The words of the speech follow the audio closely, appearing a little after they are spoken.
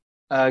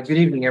Good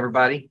evening,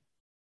 everybody.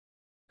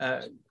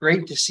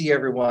 Great to see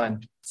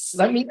everyone.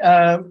 Let me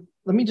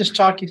just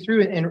talk you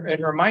through it. And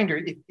a reminder: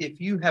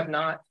 if you have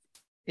not,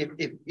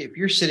 if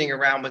you're sitting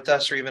around with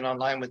us or even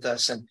online with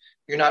us, and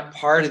you're not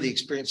part of the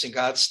Experiencing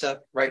God stuff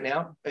right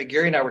now,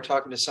 Gary and I were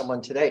talking to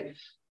someone today.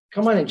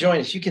 Come on and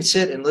join us. You can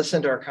sit and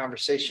listen to our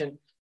conversation.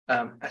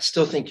 I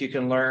still think you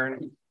can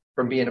learn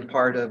from being a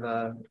part of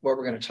what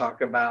we're going to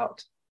talk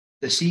about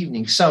this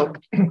evening. So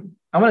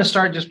I want to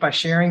start just by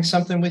sharing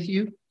something with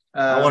you.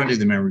 I want to do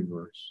the memory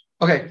verse.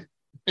 Okay.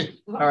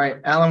 All right.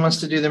 Alan wants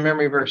to do the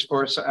memory verse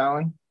for us. So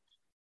Alan.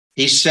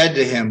 He said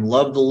to him,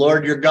 love the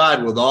Lord your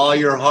God with all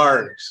your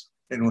heart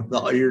and with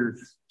all your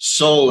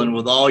soul and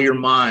with all your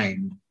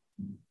mind.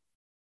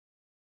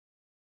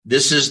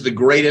 This is the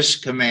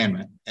greatest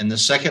commandment. And the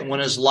second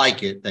one is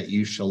like it, that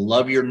you shall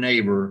love your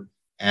neighbor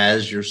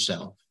as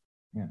yourself.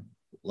 Yeah.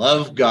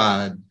 Love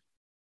God,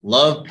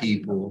 love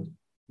people,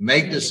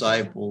 make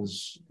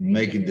disciples,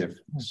 make a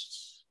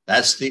difference.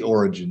 That's the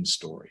origin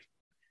story.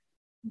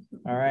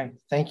 All right.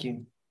 Thank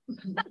you.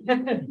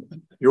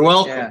 You're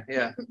welcome.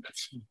 Yeah.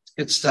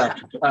 Good stuff.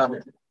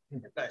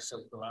 As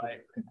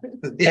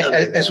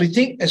we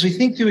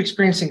think through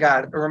Experiencing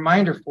God, a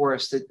reminder for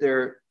us that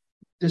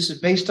this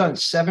is based on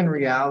 7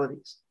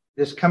 realities.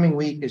 This coming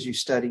week, as you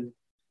study,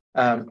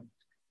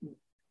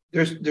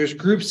 there's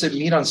groups that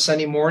meet on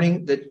Sunday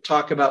morning that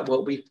talk about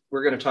what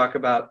we're going to talk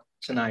about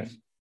tonight.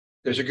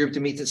 There's a group that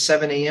meets at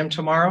 7 a.m.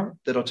 tomorrow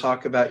that'll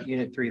talk about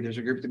Unit 3. There's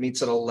a group that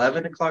meets at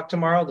 11 o'clock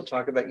tomorrow. They'll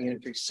talk about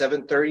Unit 3.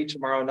 7:30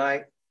 tomorrow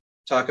night,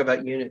 talk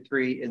about Unit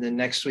 3. And then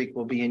next week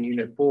we'll be in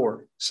Unit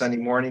 4, Sunday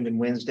morning, then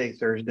Wednesday,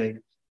 Thursday.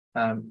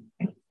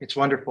 It's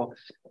wonderful.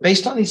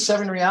 Based on these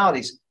 7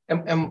 realities.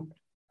 The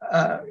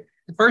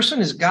first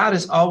one is God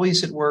is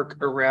always at work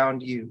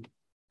around you.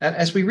 And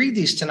as we read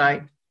these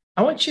tonight,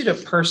 I want you to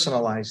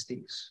personalize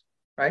these,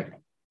 right?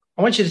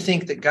 I want you to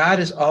think that God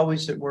is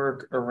always at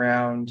work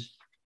around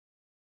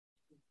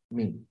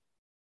me.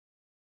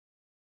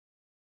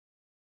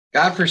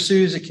 God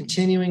pursues a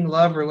continuing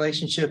love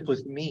relationship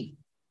with me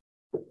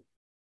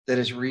that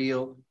is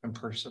real and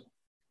personal.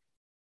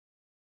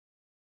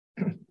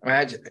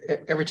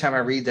 Every time I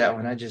read that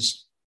one,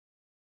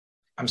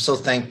 I'm so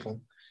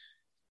thankful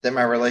that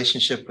my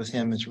relationship with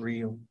him is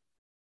real.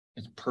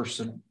 It's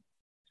personal.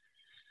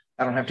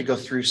 I don't have to go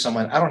through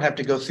someone. I don't have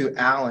to go through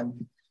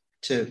Alan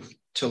to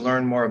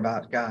learn more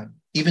about God.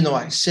 Even though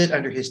I sit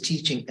under his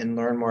teaching and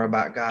learn more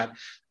about God,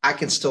 I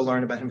can still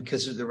learn about him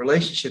because the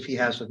relationship he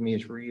has with me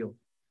is real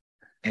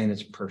and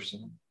it's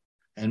personal.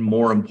 And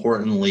more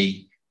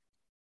importantly,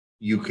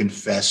 you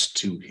confess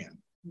to him.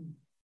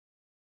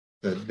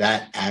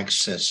 That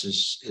access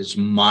is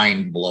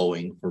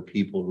mind-blowing for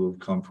people who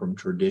have come from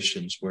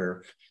traditions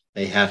where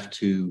they have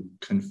to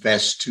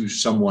confess to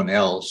someone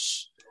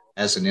else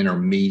as an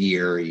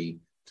intermediary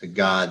to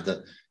God.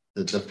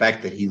 The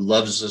fact that he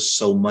loves us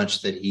so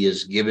much that he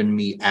has given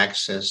me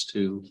access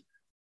to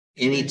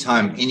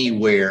anytime,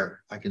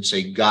 anywhere, I can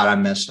say, God, I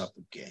messed up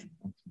again.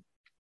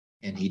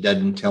 And he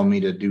doesn't tell me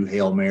to do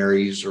Hail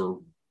Marys or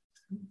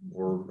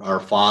our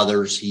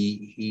fathers.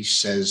 He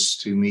says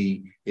to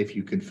me, if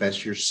you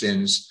confess your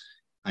sins,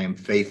 I am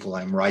faithful,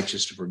 I am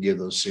righteous to forgive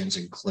those sins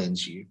and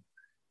cleanse you.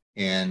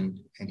 And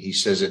he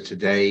says it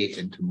today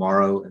and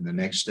tomorrow and the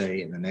next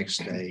day and the next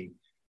day.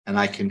 And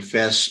I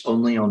confess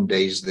only on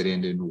days that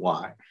end in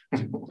Y.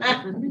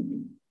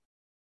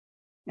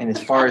 And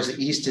as far as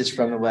the east is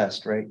from the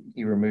west, right?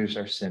 He removes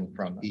our sin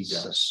from us. He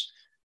does.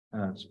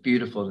 It's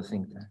beautiful to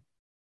think that.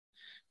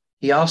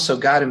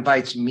 God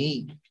invites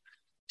me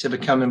to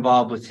become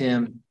involved with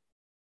him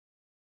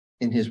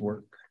in his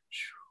work.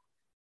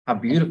 How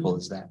beautiful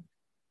is that?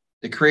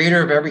 The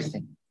creator of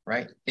everything,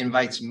 right?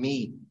 Invites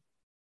me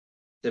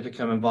to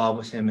become involved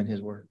with him in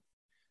his work.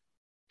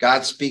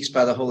 God speaks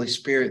by the Holy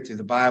Spirit through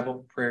the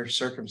Bible, prayer,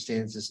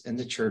 circumstances, and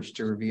the church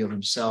to reveal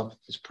himself,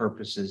 his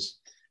purposes,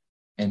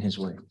 and his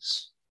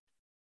ways.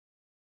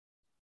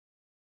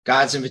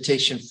 God's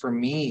invitation for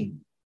me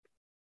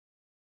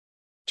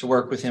to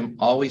work with him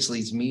always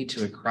leads me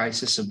to a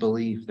crisis of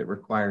belief that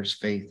requires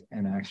faith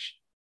and action.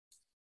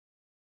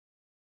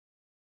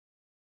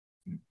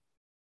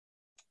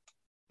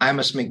 I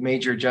must make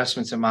major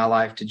adjustments in my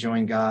life to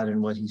join God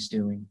in what he's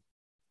doing.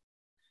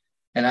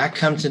 And I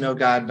come to know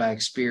God by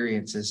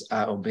experience as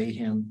I obey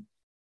him,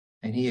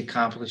 and he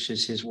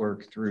accomplishes his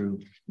work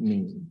through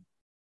me.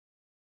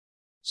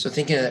 So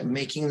thinking of that,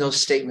 making those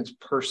statements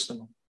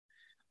personal,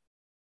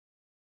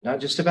 not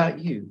just about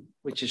you,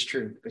 which is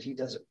true, but he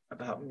does it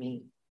about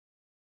me.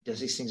 He does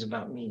these things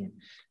about me.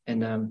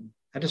 And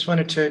I just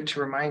wanted to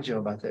remind you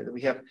about that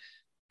we have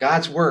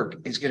God's work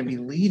is going to be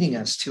leading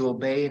us to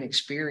obey and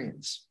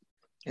experience,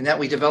 and that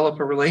we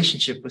develop a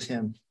relationship with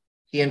him.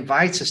 He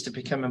invites us to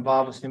become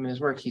involved with him in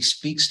his work. He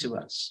speaks to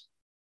us.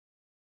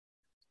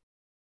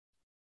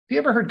 Have you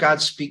ever heard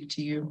God speak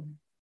to you?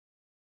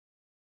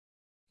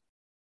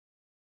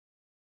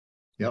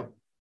 Yep.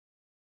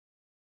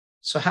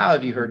 So how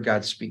have you heard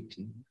God speak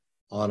to you?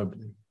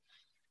 Audibly.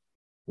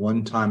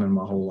 One time in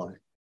my whole life.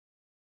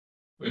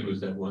 When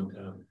was that one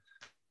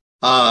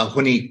time?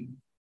 When he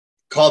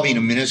called me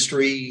to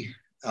ministry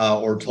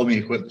or told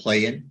me to quit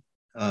playing.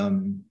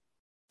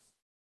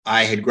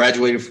 I had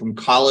graduated from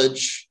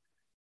college,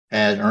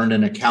 had earned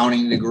an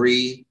accounting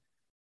degree,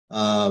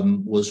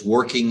 was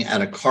working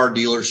at a car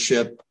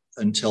dealership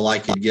until I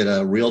could get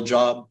a real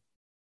job.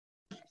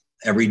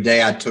 Every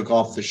day I took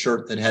off the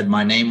shirt that had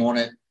my name on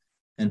it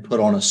and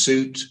put on a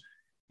suit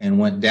and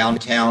went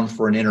downtown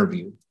for an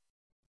interview,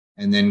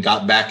 and then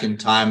got back in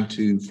time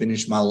to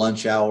finish my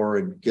lunch hour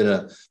and get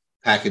a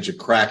package of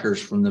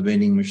crackers from the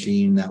vending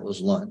machine. That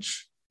was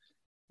lunch.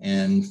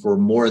 And for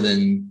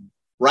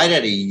right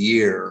at a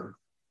year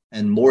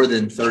and more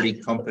than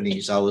 30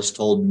 companies, I was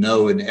told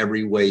no in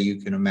every way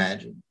you can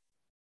imagine.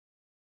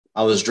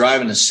 I was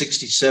driving a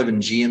 67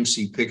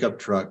 GMC pickup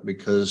truck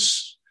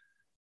because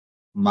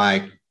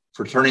my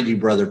fraternity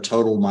brother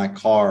totaled my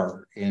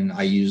car and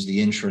I used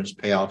the insurance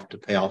payoff to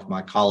pay off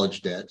my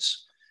college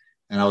debts.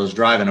 And I was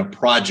driving a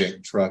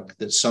project truck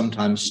that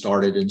sometimes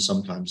started and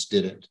sometimes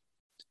didn't.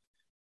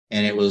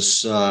 And it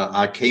was,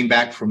 I came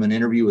back from an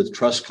interview with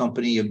Trust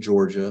Company of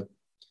Georgia,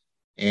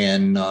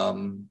 and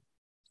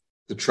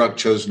the truck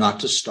chose not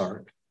to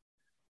start.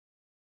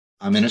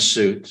 I'm in a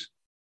suit,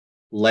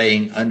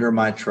 laying under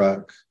my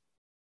truck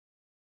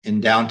in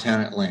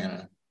downtown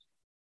Atlanta,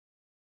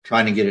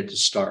 trying to get it to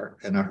start.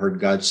 And I heard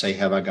God say,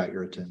 "Have I got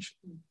your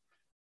attention?"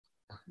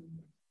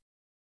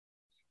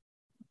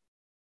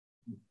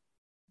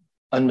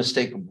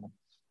 Unmistakable.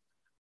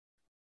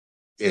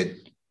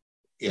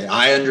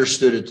 I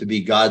understood it to be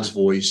God's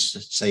voice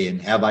saying,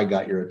 "Have I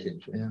got your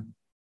attention?"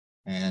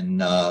 Yeah.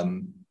 And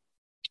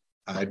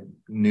I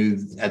knew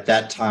at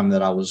that time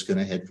that I was going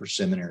to head for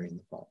seminary in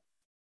the fall.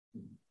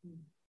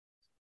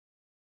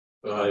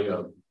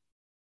 I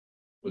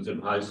was in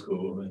high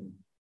school, and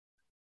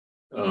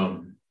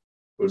of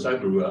course I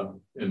grew up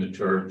in the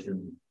church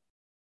and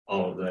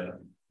all of that.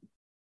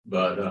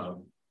 But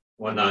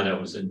one night I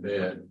was in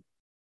bed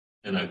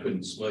and I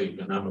couldn't sleep,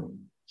 and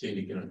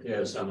Jeannie can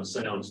attest, I'm a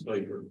sound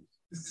sleeper,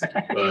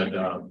 but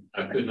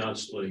I could not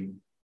sleep.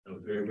 I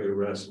was very, very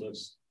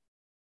restless,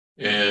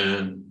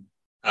 and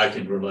I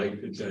can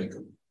relate to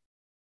Jacob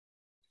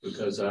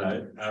because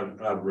I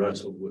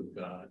wrestled with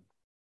God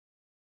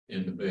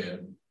in the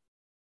bed,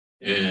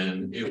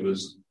 and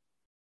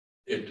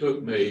it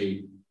took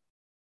me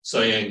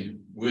saying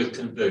with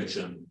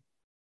conviction,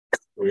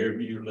 "Wherever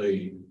you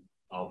lead,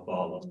 I'll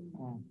follow."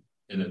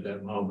 And at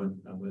that moment,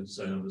 I went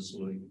sound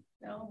asleep.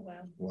 Oh,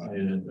 wow. Wow.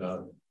 And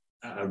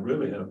I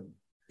really have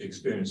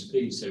experienced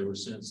peace ever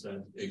since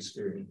that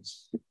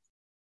experience.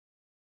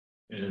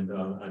 And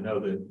I know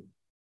that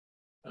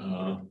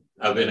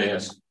I've been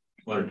asked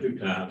one or two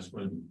times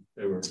when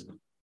there were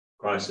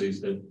crises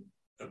that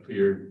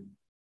appeared,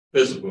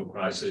 physical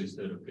crises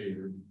that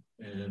appeared.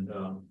 And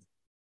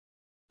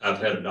I've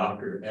had a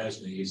doctor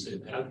ask me, he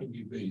said, how can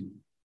you be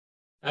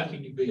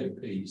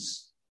at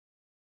peace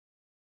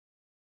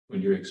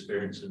when you're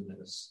experiencing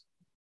this?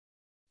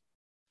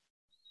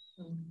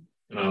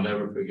 And I'll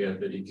never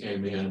forget that he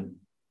came in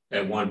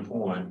at one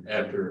point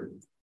after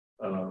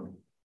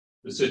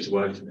the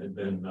situation had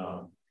been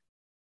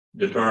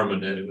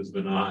determined that it was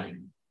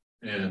benign.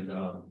 And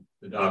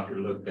the doctor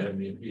looked at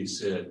me and he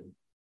said,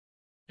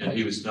 and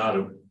he was not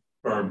a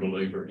firm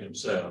believer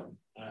himself.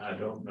 I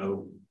don't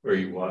know where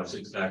he was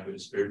exactly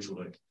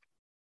spiritually,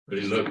 but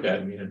he looked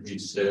at me and he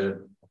said,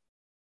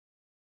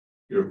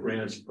 "Your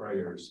friend's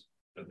prayers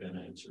have been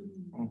answered."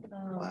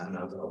 Wow. And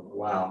I thought,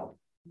 wow.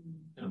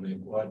 I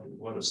mean,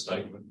 what a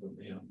statement from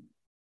him.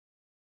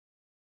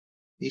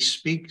 He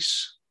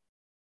speaks,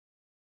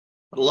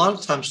 but a lot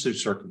of times through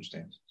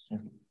circumstances.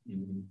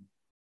 Mm-hmm.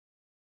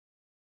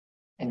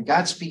 And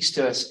God speaks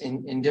to us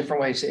in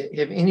different ways.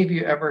 Have any of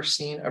you ever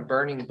seen a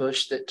burning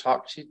bush that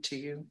talked to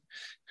you?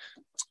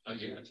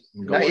 Yes.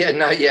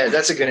 Not yet.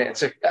 That's a good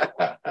answer.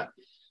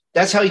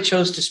 That's how he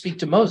chose to speak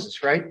to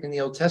Moses, right? In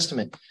the Old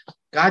Testament.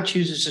 God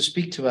chooses to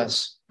speak to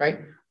us, right?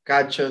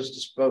 God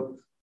chose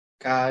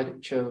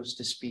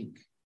to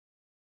speak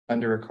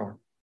under a car,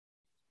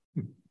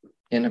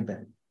 in a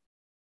bed.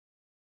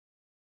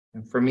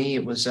 And for me,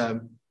 it was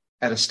at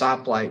a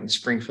stoplight in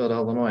Springfield,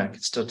 Illinois. I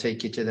could still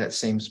take you to that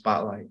same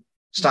stoplight.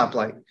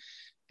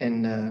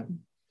 And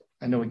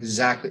I know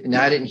exactly.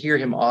 Now, I didn't hear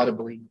him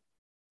audibly,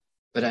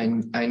 but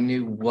I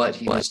knew what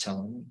he was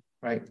telling me,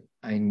 right?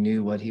 I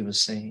knew what he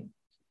was saying.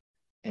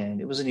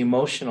 And it was an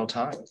emotional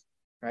time,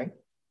 right?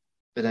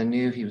 But I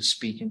knew he was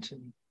speaking to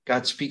me.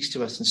 God speaks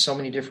to us in so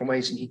many different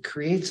ways, and he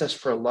creates us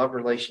for a love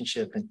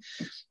relationship. And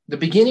the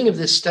beginning of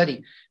this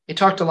study, it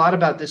talked a lot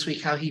about this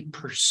week, how he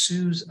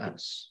pursues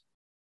us.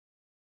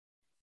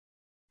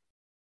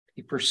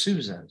 He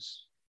pursues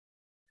us.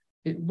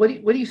 What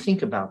do you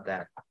think about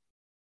that?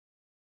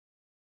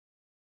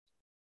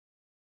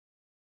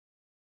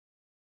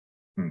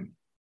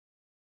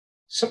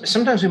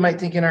 Sometimes we might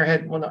think in our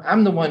head, well, no,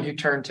 I'm the one who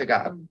turned to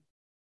God.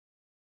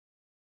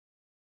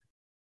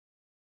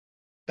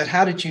 But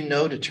how did you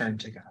know to turn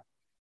to God?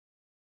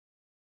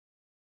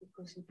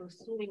 Because he's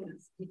pursuing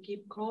us. He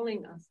keeps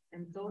calling us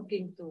and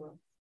talking to us.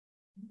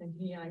 And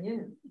here I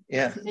am.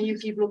 Yeah. And you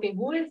keep looking,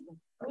 who is it?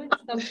 Who is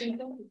something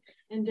talking?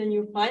 And then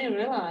you finally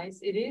realize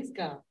it is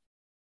God,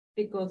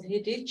 because he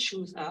did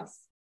choose us.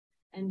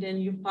 And then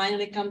you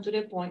finally come to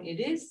the point, it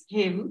is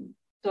him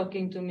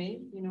talking to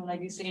me,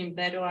 like you say in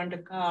bed or in the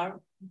car.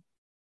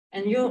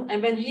 And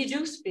when he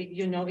do speak,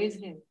 it's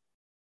him.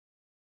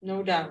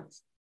 No doubt.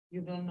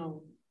 You will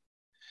know.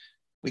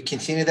 We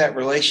continue that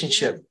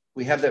relationship.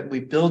 We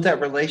build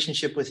that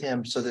relationship with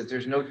him so that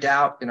there's no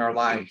doubt in our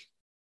life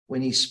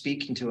when he's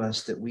speaking to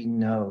us that we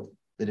know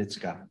that it's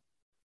God.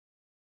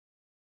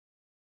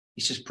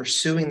 He's just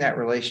pursuing that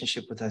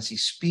relationship with us.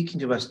 He's speaking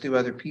to us through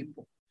other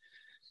people.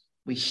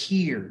 We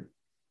hear,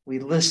 we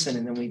listen,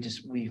 and then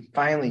we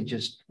finally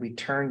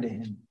turn to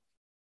him.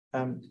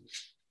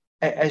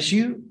 As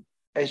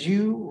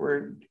you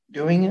were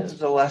doing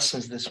the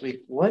lessons this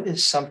week, what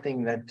is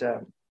something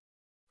that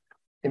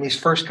in these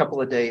first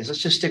couple of days, let's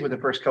just stick with the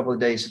first couple of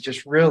days, it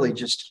just really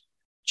just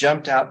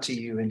jumped out to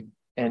you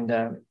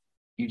and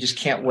you just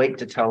can't wait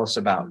to tell us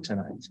about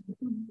tonight?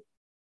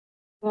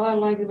 Well, I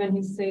like when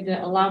he said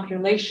that a love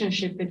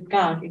relationship with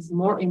God is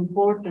more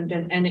important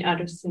than any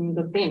other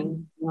single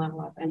thing in my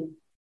life. And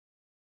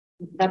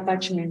that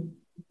touched me,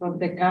 from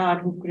the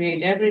God who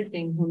created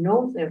everything, who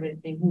knows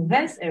everything, who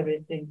has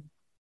everything,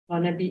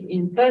 want to be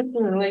in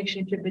personal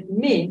relationship with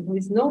me, who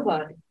is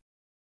nobody.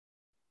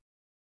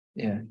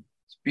 Yeah,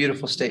 it's a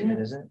beautiful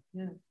statement, isn't it?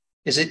 Yeah.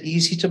 Is it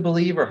easy to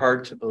believe or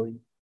hard to believe?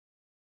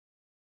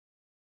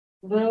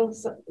 Well,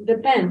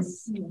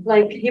 depends.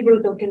 Like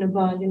Hebrew talking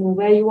about,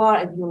 where you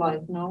are in your life,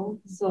 no?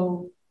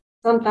 So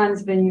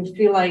sometimes when you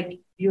feel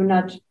like you're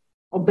not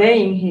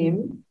obeying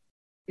him,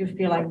 you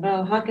feel like,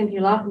 well, how can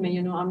he love me?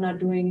 I'm not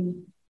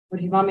doing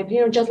what he wants me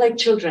to, just like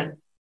children.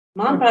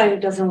 Mom probably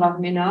doesn't love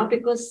me now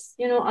because,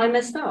 I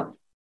messed up.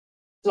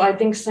 So I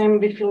think same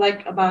we feel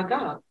like about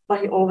God,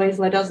 but he always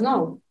let us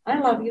know, I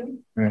love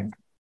you. Right.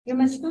 You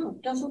messed up.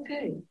 That's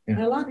okay. Yeah.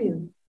 I love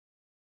you.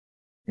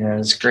 Yeah,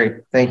 that's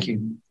great. Thank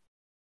you.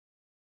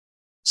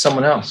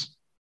 Someone else.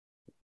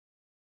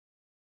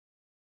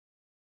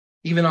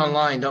 Even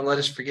online, don't let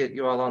us forget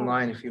you all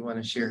online if you want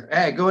to share.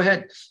 Hey, go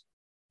ahead.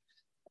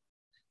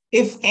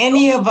 If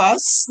any of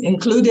us,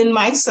 including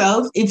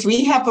myself, if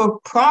we have a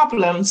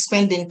problem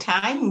spending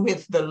time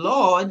with the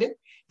Lord,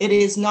 it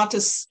is not a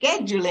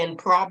scheduling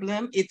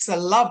problem, it's a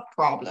love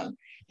problem.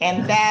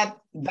 And that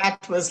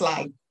was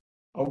like,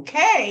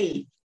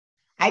 okay,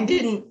 I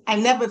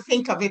never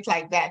think of it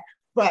like that.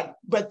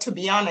 But to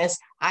be honest,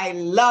 I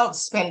love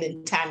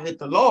spending time with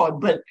the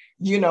Lord. But,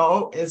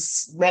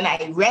 it's when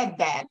I read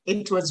that,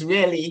 it was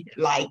really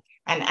like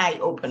an eye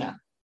opener.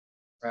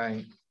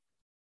 Right.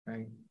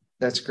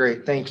 That's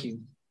great. Thank you.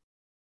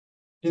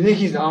 Do you think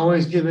he's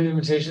always giving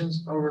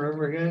invitations over and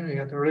over again? You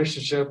got the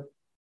relationship.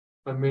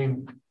 I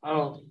mean, I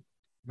don't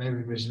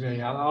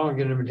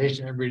get an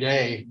invitation every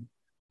day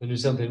to do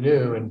something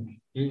new. And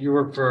you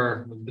work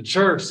for the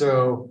church,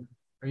 so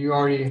are you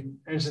already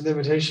answering the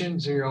invitation?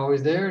 So you're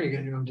always there? You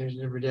get new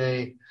invitations every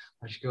day.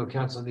 I should go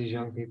counsel these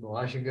young people.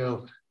 I should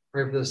go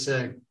pray for the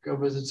sick. Go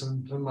visit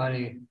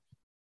somebody.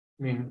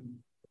 I mean,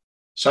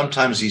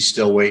 sometimes he's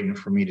still waiting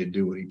for me to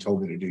do what he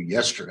told me to do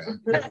yesterday.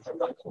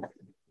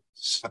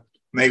 So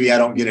maybe I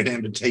don't get an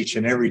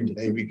invitation every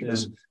day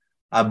because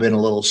I've been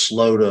a little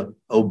slow to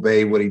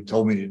obey what he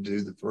told me to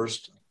do the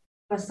first time.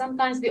 But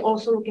sometimes we're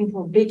also looking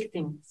for big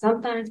things.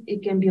 Sometimes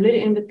it can be a little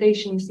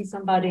invitation. You see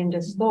somebody in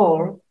the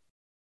store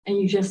and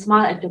you just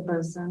smile at the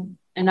person.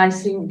 And I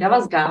think that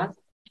was God.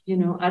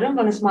 I don't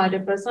want to smile at the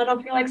person. I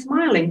don't feel like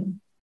smiling.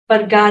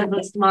 But God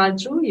will smile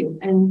through you.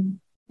 And,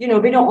 we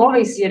don't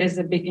always see it as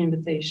a big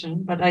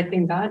invitation. But I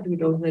think God do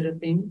those little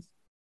things.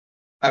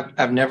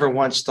 I've never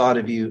once thought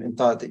of you and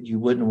thought that you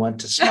wouldn't want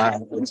to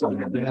smile.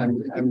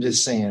 I'm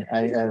just saying.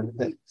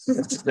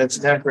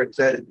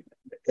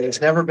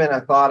 It's never been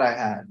a thought I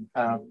had.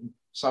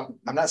 So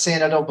I'm not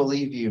saying I don't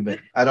believe you, but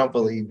I don't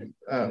believe you.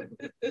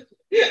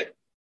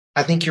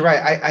 I think you're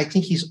right. I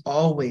think he's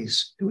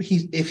always,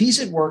 if he's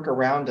at work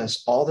around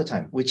us all the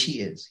time, which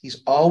he is,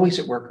 he's always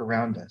at work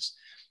around us.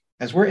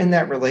 As we're in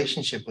that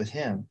relationship with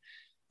him,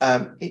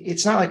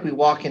 it's not like we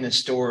walk in a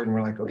store and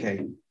we're like,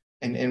 okay,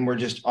 and we're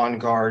just on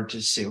guard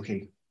to say,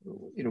 okay,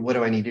 what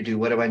do I need to do?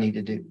 What do I need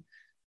to do?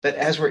 But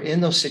as we're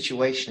in those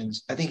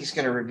situations, I think he's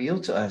going to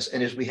reveal to us.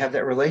 And as we have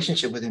that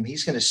relationship with him,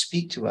 he's going to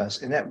speak to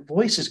us. And that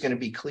voice is going to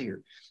be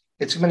clear.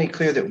 It's going to be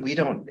clear that we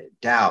don't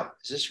doubt,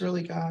 is this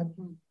really God?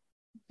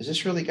 Is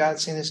this really God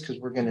saying this? Because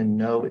we're going to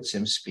know it's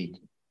him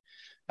speaking.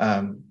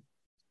 I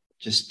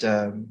use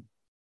the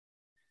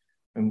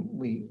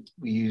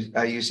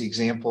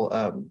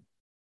example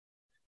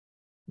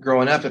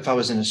growing up, if I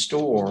was in a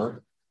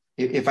store,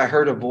 if I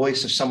heard a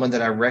voice of someone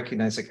that I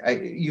recognize,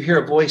 you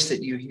hear a voice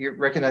that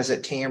recognize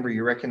that timbre,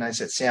 you recognize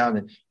that sound,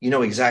 and you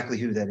know exactly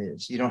who that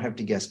is. You don't have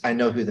to guess. I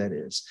know who that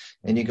is.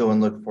 And you go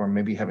and look for him.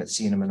 Maybe you haven't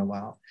seen him in a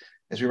while.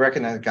 As we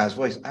recognize God's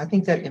voice, I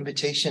think that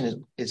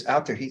invitation is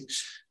out there.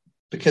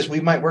 Because we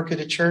might work at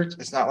a church.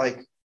 It's not like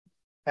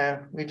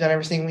we've done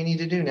everything we need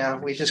to do now.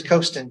 We're just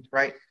coasting,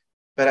 right?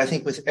 But I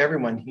think with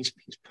everyone, he's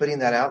putting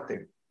that out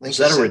there. Is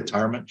that a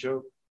retirement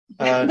joke?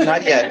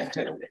 Not yet.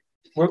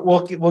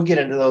 We'll get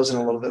into those in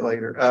a little bit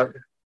later.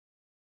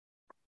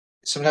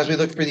 Sometimes we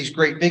look for these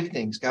great big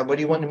things. God, what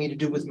do you want me to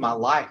do with my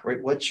life?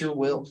 Right? What's your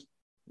will?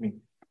 I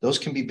mean, those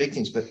can be big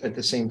things, but at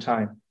the same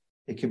time,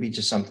 it could be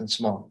just something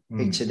small.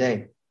 Hey,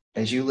 today,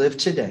 as you live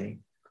today,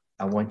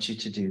 I want you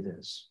to do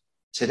this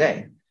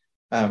today.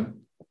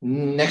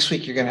 Next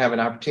week, you're going to have an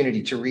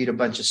opportunity to read a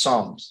bunch of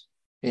Psalms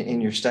in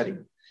your study,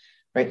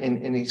 right?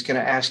 And he's going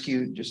to ask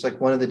you, just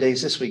like one of the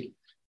days this week,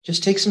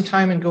 just take some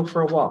time and go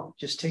for a walk.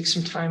 Just take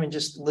some time and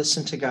just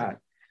listen to God.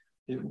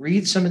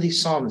 Read some of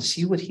these Psalms,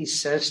 see what he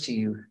says to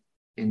you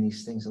in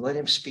these things, and let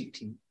him speak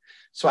to you.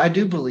 So I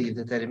do believe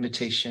that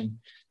invitation,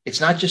 it's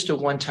not just a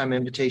one-time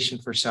invitation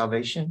for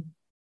salvation.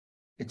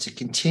 It's a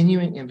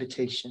continuing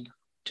invitation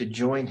to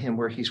join him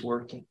where he's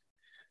working.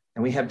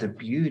 And we have the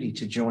beauty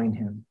to join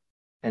him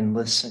and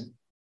listen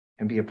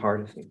and be a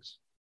part of things.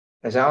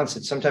 As Alan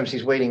said, sometimes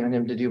he's waiting on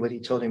him to do what he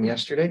told him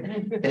yesterday.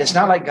 And it's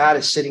not like God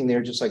is sitting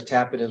there just like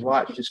tapping his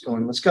watch, just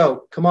going, let's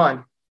go, come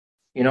on.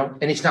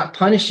 And he's not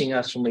punishing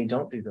us when we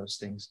don't do those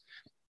things.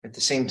 At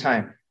the same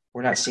time,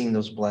 we're not seeing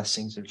those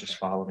blessings of just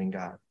following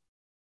God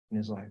in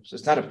his life. So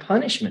it's not a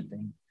punishment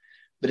thing,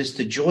 but it's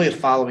the joy of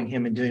following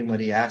him and doing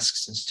what he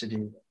asks us to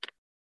do.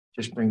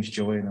 Just brings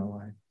joy in our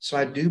life. So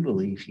I do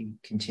believe he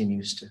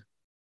continues to.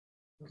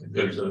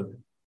 There's a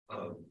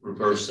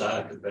reverse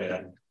side to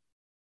that,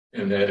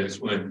 and that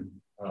is when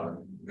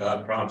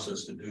God prompts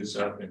us to do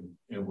something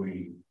and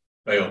we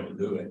fail to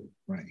do it.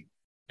 Right.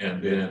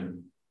 And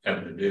then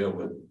having to deal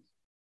with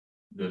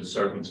the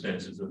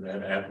circumstances of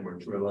that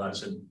afterwards,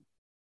 realizing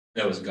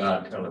that was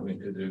God telling me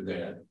to do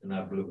that, and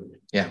I blew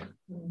it. Yeah.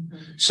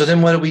 So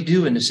then what do we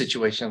do in a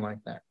situation like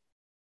that?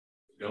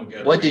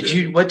 What did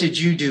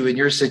you do in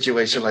your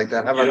situation like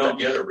that? How about you don't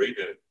get a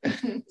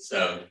redo.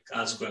 So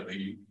consequently,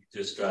 you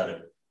just try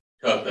to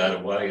tuck that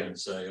away and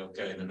say,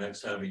 okay, the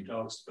next time he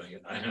talks to me,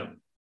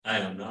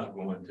 I'm not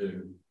going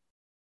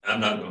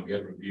to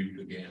get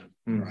rebuked again.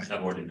 Right.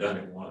 I've already done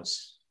it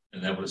once,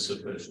 and that was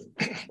sufficient.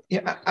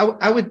 Yeah,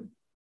 I would.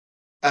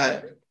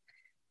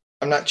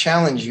 I'm not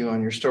challenging you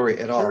on your story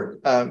at all.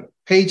 Sure.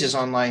 Paige is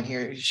online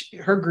here.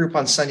 Her group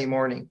on Sunday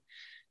morning,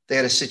 they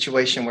had a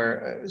situation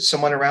where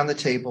someone around the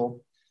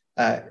table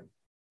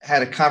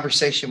had a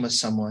conversation with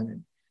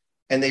someone,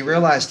 and they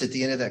realized at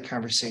the end of that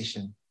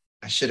conversation,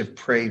 I should have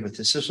prayed with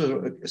this. This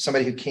was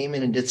somebody who came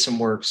in and did some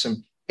work,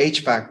 some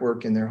HVAC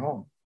work in their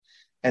home.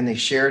 And they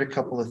shared a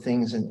couple of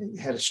things and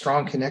had a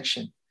strong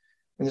connection.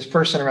 And this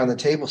person around the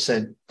table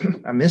said,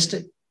 I missed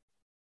it.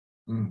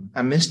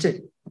 I missed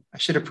it. I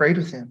should have prayed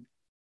with him.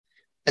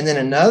 And then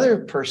another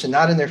person,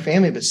 not in their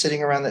family, but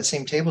sitting around that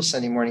same table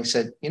Sunday morning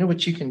said, you know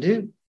what you can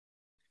do?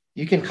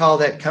 You can call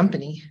that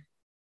company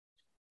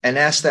and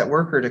ask that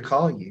worker to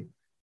call you.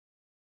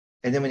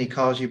 And then when he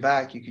calls you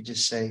back, you could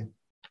just say,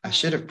 I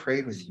should have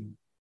prayed with you.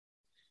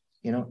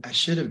 I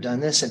should have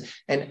done this.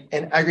 And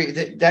I agree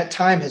that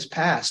time has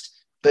passed.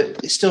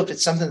 But still, if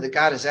it's something that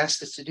God has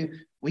asked us to do,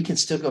 we can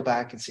still go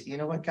back and say, you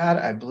know what, God,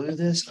 I blew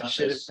this. I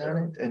should have done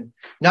it. And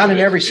not in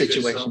every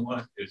situation.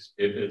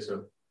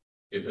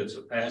 If it's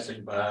a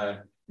passing by,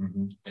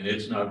 and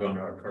it's not going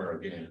to occur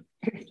again.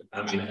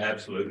 I mean,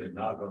 absolutely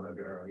not going to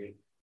occur again.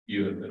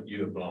 You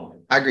have blown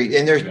it. I agree.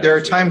 And there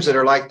are times that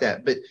are like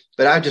that.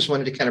 But I just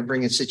wanted to kind of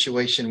bring a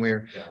situation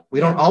where we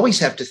don't always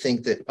have to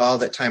think that all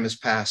that time has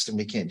passed and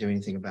we can't do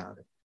anything about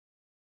it.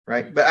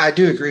 Right. But I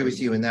do agree with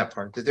you in that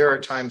part, that there are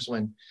times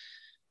when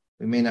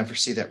we may never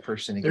see that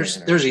person again.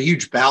 There's a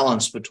huge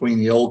balance between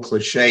the old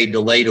cliche,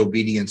 delayed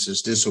obedience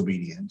is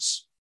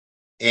disobedience,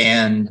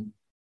 and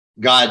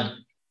God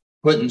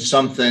putting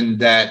something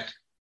that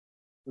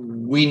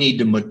we need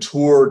to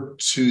mature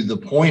to the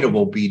point of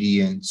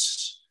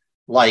obedience.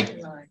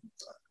 Like,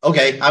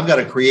 okay, I've got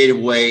a creative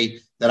way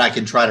that I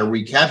can try to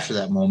recapture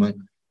that moment,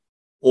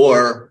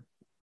 or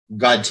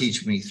God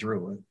teach me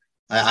through it.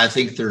 I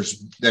think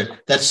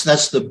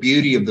that's the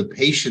beauty of the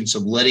patience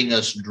of letting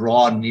us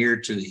draw near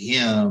to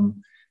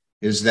him,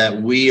 is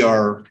that we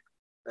are,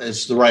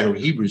 as the writer of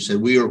Hebrews said,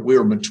 we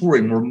are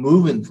maturing. We're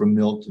moving from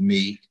milk to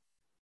meat.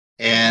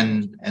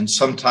 And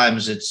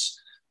sometimes it's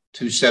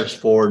 2 steps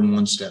forward and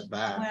 1 step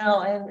back.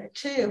 Well, and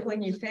too,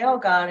 when you fail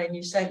God and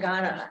you say,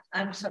 God,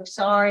 I'm so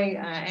sorry.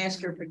 I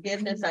ask your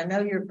forgiveness. I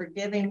know you're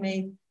forgiving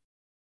me.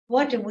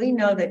 What do we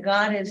know that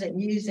God isn't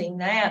using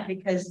that?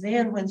 Because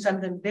then when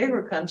something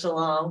bigger comes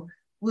along,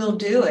 we'll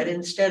do it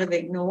instead of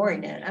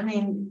ignoring it. I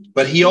mean,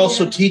 but he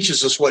also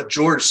teaches us what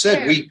George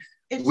said.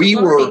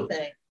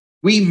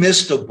 We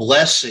missed a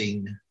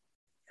blessing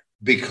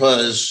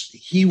because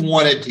he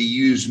wanted to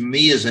use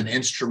me as an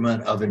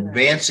instrument of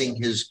advancing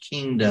his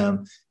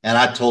kingdom. And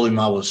I told him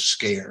I was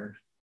scared.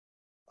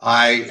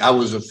 I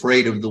was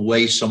afraid of the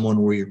way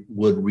someone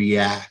would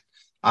react.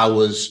 I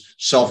was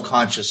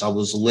self-conscious. I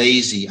was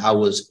lazy. I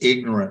was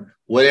ignorant,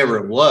 whatever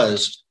it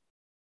was.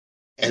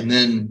 And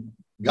then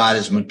God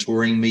is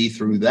maturing me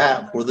through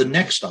that for the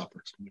next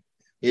opportunity.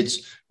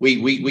 It's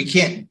we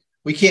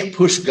can't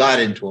push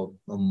God into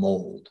a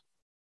mold.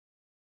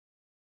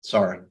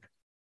 Sorry.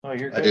 Oh,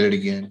 you're good. I did it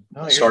again.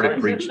 No, Started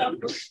preaching.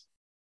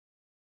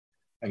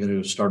 I got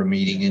to start a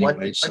meeting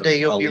anyway. One day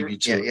you'll be.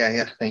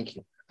 Yeah. Thank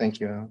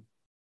you.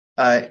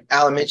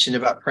 Alan mentioned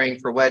about praying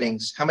for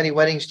weddings. How many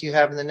weddings do you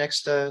have in the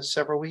next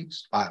several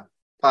weeks? 5.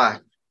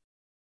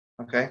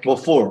 Okay. Well,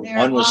 4.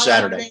 One was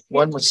Saturday.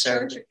 One was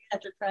Saturday. You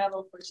have to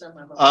travel for some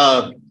of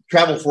them.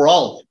 Travel for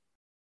all of them.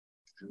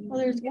 Well,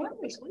 there's one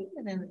this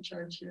weekend in the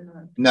church. You're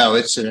not. No,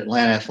 it's an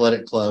Atlanta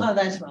Athletic Club. Oh,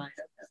 that's right.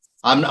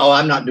 I'm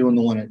not doing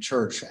the one at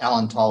church.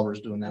 Alan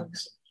Tolliver's doing that.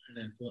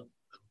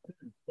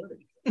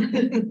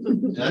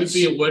 That'd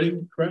be a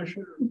wedding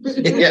crasher.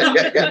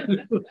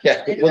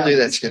 Yeah, we'll do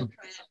that soon.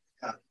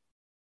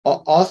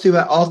 All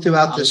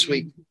throughout this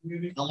week.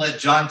 I'll let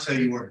John tell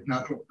you where.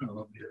 No.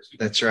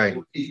 That's right.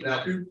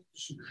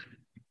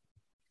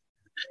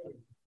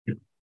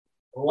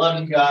 Love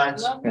you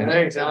guys.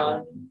 Thanks,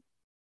 Alan.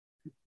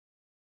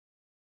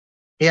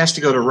 He has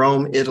to go to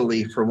Rome,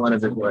 Italy for one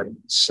of the weddings.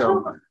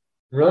 So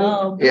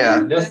Really?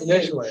 yeah.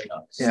 Destination way.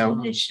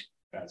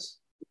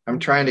 I'm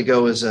trying to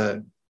go as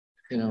a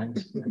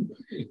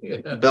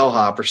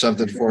bellhop or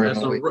something for him.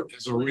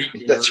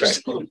 That's right.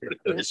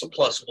 It's a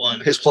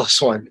 +1. His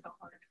 +1.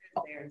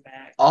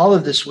 All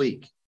of this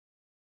week,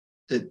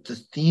 the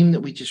theme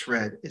that we just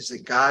read is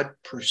that God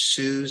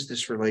pursues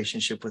this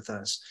relationship with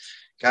us.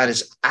 God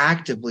is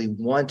actively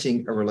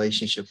wanting a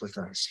relationship with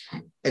us.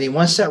 And he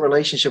wants that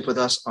relationship with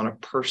us on a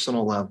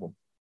personal level.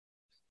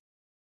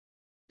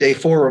 Day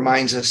 4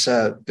 reminds us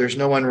there's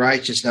no one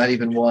righteous, not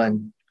even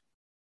one.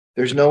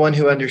 There's no one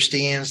who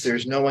understands.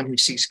 There's no one who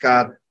seeks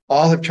God.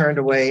 All have turned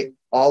away,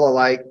 all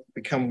alike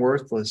become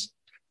worthless.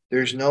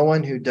 There's no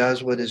one who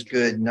does what is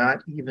good, not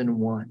even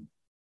one.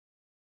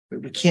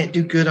 But we can't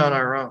do good on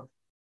our own.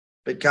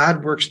 But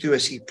God works through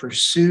us. He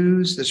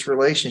pursues this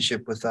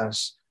relationship with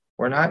us.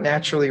 We're not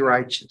naturally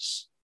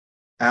righteous.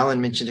 Alan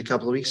mentioned a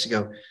couple of weeks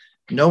ago,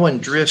 no one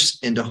drifts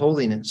into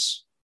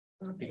holiness.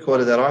 He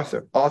quoted that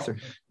author.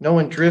 No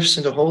one drifts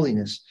into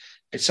holiness.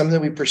 It's something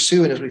that we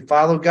pursue. And as we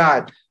follow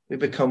God, we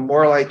become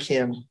more like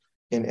him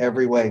in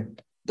every way.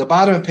 The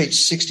bottom of page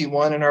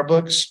 61 in our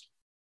books,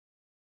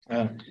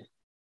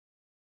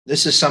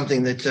 this is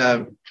something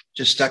that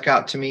just stuck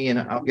out to me, and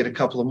I'll get a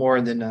couple of more,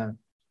 and then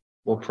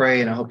we'll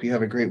pray, and I hope you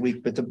have a great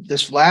week. But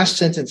this last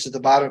sentence at the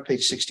bottom of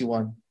page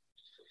 61,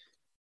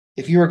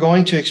 if you are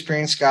going to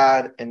experience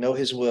God and know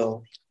his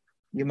will,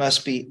 you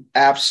must be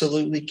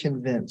absolutely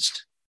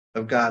convinced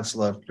of God's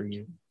love for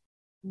you.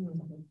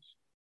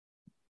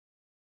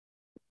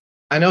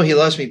 I know he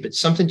loves me, but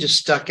something just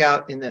stuck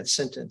out in that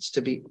sentence,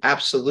 to be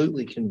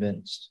absolutely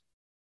convinced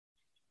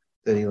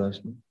that he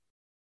loves me.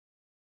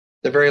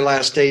 The very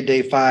last day,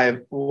 day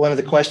 5, one of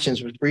the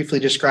questions was briefly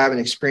describe an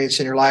experience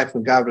in your life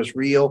when God was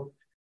real,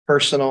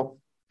 personal,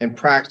 and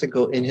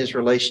practical in his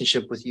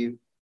relationship with you.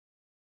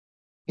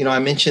 I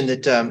mentioned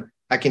that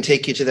I can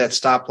take you to that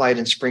stoplight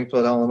in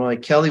Springfield, Illinois.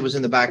 Kelly was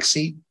in the back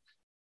seat,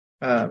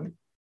 and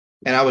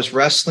I was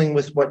wrestling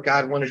with what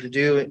God wanted to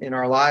do in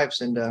our lives,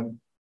 and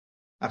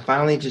I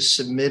finally just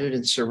submitted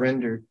and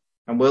surrendered.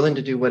 I'm willing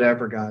to do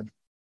whatever, God.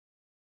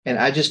 And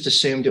I just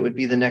assumed it would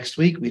be the next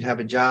week. We'd have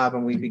a job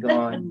and we'd be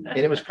gone. And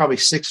it was probably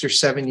 6 or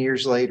 7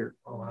 years later.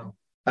 Oh,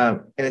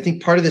 wow. And I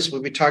think part of this,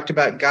 when we talked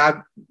about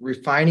God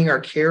refining our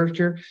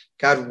character,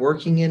 God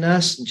working in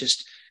us and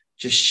just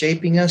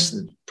shaping us,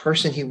 the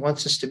person he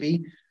wants us to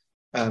be.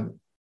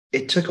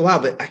 It took a while,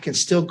 but I can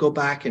still go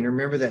back and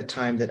remember that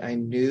time that I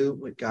knew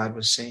what God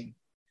was saying.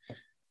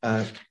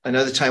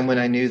 Another time when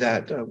I knew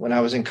that when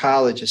I was in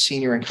college, a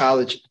senior in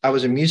college, I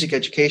was a music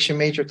education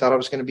major, thought I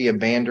was going to be a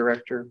band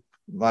director.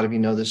 A lot of you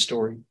know this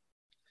story.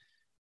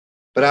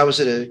 But I was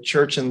at a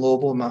church in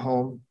Louisville, in my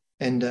home,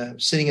 and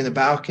sitting in the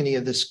balcony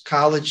of this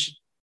college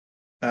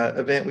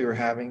event we were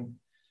having.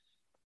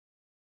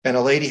 And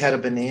a lady had a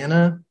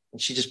banana,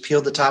 and she just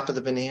peeled the top of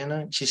the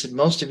banana. She said,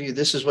 most of you,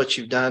 this is what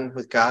you've done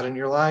with God in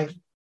your life.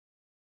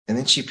 And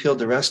then she peeled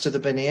the rest of the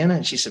banana,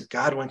 and she said,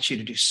 God wants you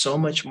to do so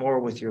much more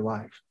with your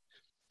life.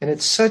 And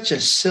it's such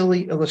a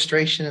silly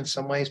illustration in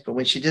some ways, but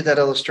when she did that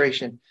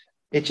illustration,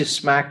 it just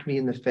smacked me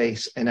in the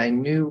face. And I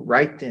knew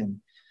right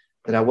then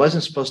that I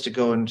wasn't supposed to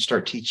go and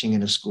start teaching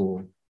in a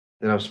school,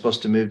 that I was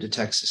supposed to move to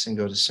Texas and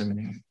go to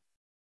seminary.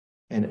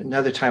 And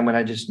another time when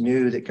I just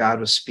knew that God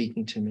was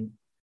speaking to me,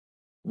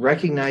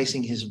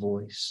 recognizing his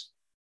voice,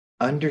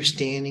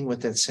 understanding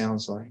what that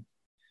sounds like,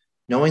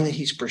 knowing that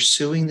he's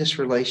pursuing this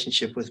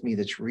relationship with me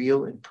that's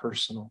real and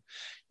personal,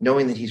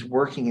 knowing that he's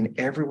working in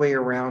every way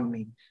around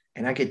me,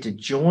 and I get to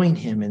join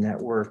him in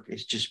that work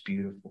is just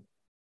beautiful.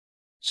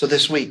 So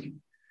this week,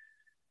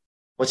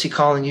 what's he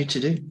calling you to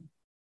do?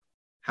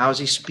 How is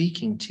he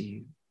speaking to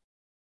you?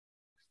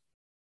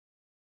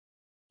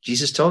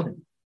 Jesus told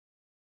him,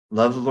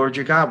 love the Lord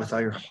your God with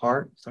all your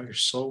heart, with all your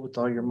soul, with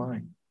all your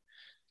mind.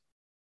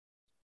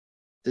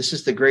 This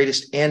is the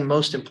greatest and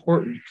most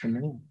important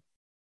command.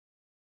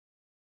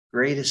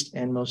 Greatest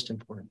and most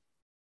important.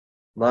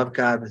 Love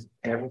God with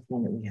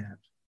everything that we have.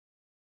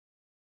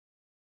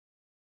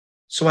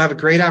 So we'll have a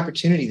great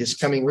opportunity this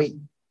coming week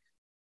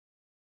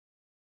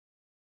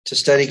to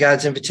study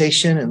God's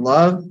invitation and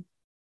love.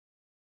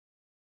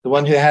 The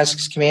one who has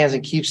his commands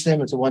and keeps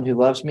them is the one who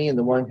loves me, and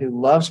the one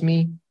who loves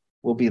me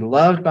will be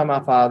loved by my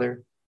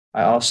Father,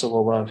 I also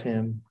will love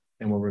him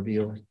and will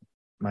reveal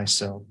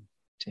myself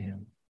to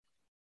him.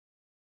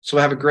 So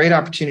we'll have a great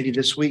opportunity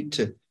this week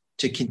to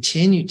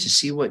continue to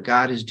see what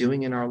God is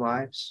doing in our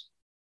lives.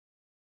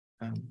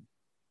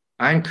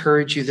 I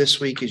encourage you this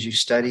week as you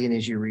study and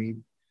as you read,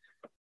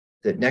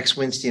 that next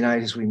Wednesday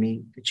night as we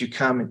meet, that you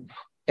come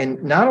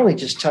and not only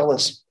just tell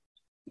us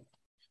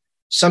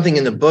something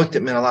in the book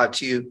that meant a lot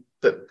to you,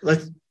 but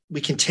we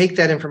can take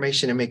that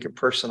information and make it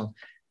personal.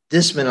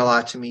 This meant a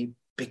lot to me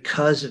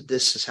because of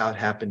this is how it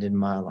happened in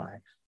my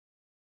life.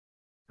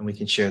 And we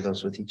can share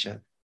those with each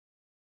other.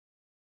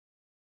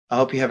 I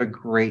hope you have a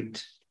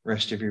great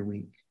rest of your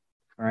week.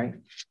 All right.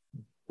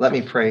 Let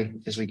me pray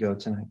as we go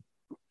tonight.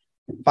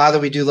 Father,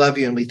 we do love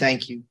you and we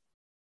thank you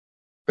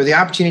for the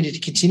opportunity to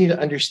continue to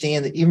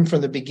understand that even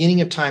from the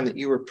beginning of time that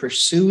you were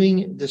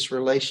pursuing this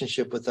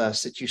relationship with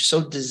us, that you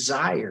so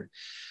desire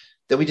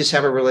that we just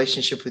have a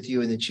relationship with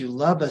you and that you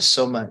love us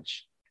so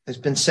much. It's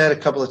been said a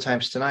couple of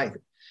times tonight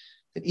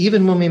that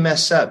even when we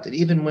mess up, that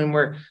even when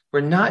we're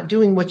not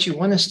doing what you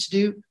want us to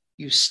do,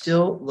 you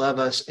still love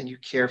us and you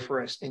care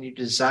for us and you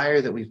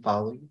desire that we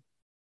follow you.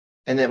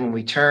 And that when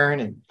we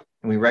turn and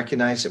we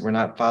recognize that we're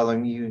not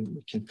following you and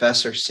we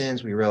confess our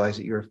sins, we realize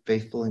that you are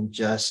faithful and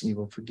just and you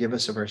will forgive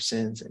us of our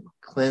sins and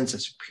cleanse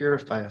us,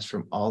 purify us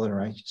from all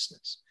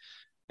unrighteousness.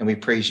 And we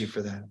praise you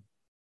for that.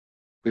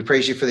 We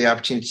praise you for the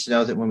opportunity to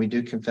know that when we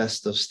do confess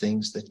those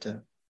things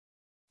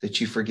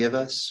that you forgive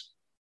us,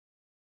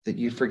 that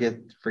you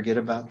forget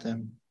about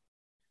them.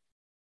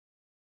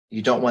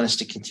 You don't want us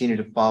to continue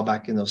to fall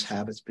back in those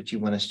habits, but you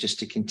want us just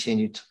to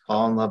continue to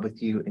fall in love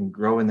with you and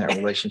grow in that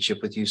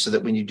relationship with you so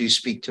that when you do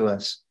speak to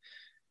us,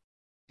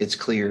 it's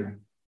clear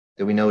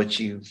that we know it's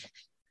you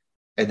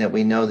and that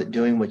we know that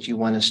doing what you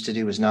want us to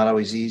do is not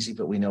always easy,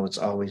 but we know it's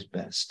always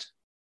best.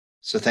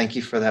 So thank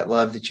you for that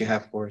love that you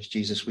have for us,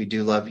 Jesus. We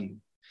do love you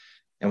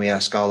and we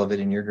ask all of it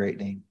in your great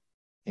name.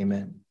 Amen.